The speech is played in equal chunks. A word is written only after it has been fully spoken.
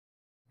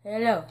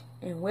Hello,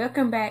 and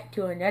welcome back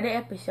to another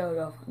episode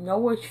of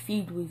Noah's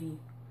Feed Review.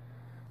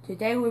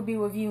 Today we'll be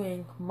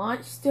reviewing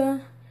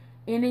Monster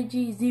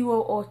Energy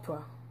Zero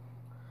Ultra.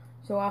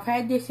 So I've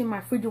had this in my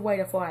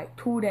refrigerator for like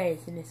 2 days,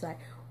 and it's like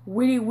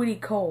really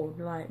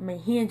cold. Like my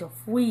hands are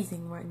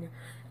freezing right now.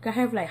 I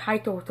have like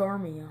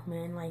hypothermia,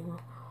 man. Like,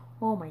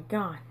 oh my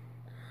god.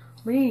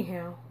 But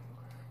anyhow,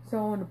 so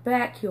on the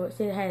back here it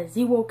says it has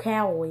 0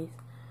 calories.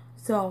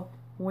 So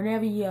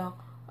whenever your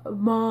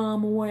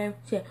mom or whatever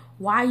said,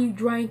 "Why are you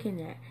drinking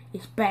that?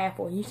 It's bad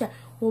for you." You say,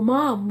 "Well,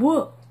 mom,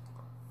 look,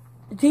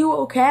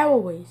 0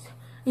 calories.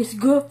 It's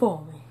good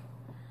for me."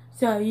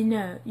 So you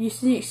know,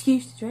 it's an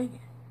excuse to drink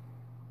it.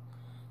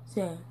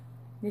 So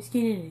let's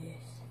get into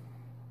this.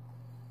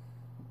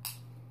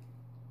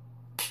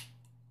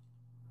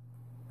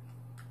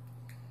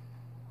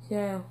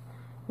 So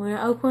when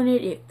I open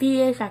it, it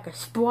feels like a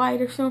Sprite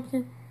or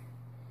something.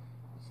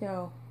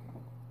 So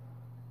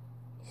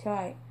it's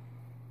like,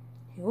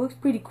 it looks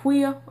pretty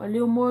queer, a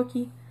little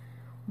murky,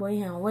 but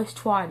you know, let's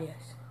try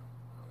this.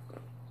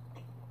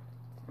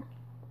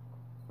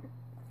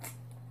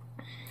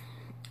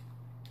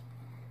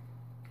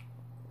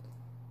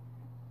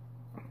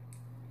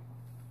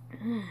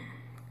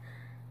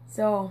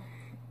 So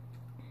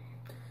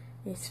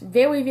it's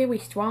very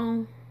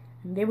strong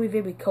and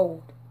very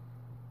cold,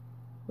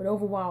 but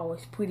overall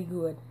it's pretty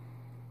good.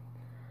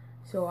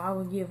 So I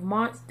will give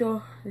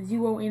Monster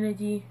Zero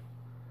Energy,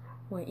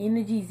 or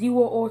Energy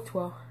Zero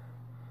Ultra,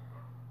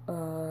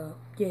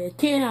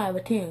 10 out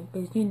of 10,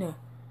 because you know,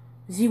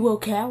 0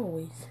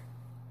 calories.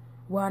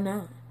 Why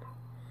not?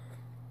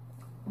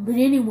 But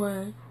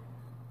anyway,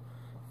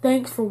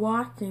 thanks for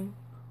watching,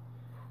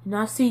 and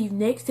I'll see you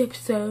next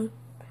episode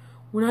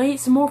when I eat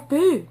some more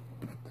food.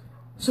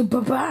 So bye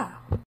bye.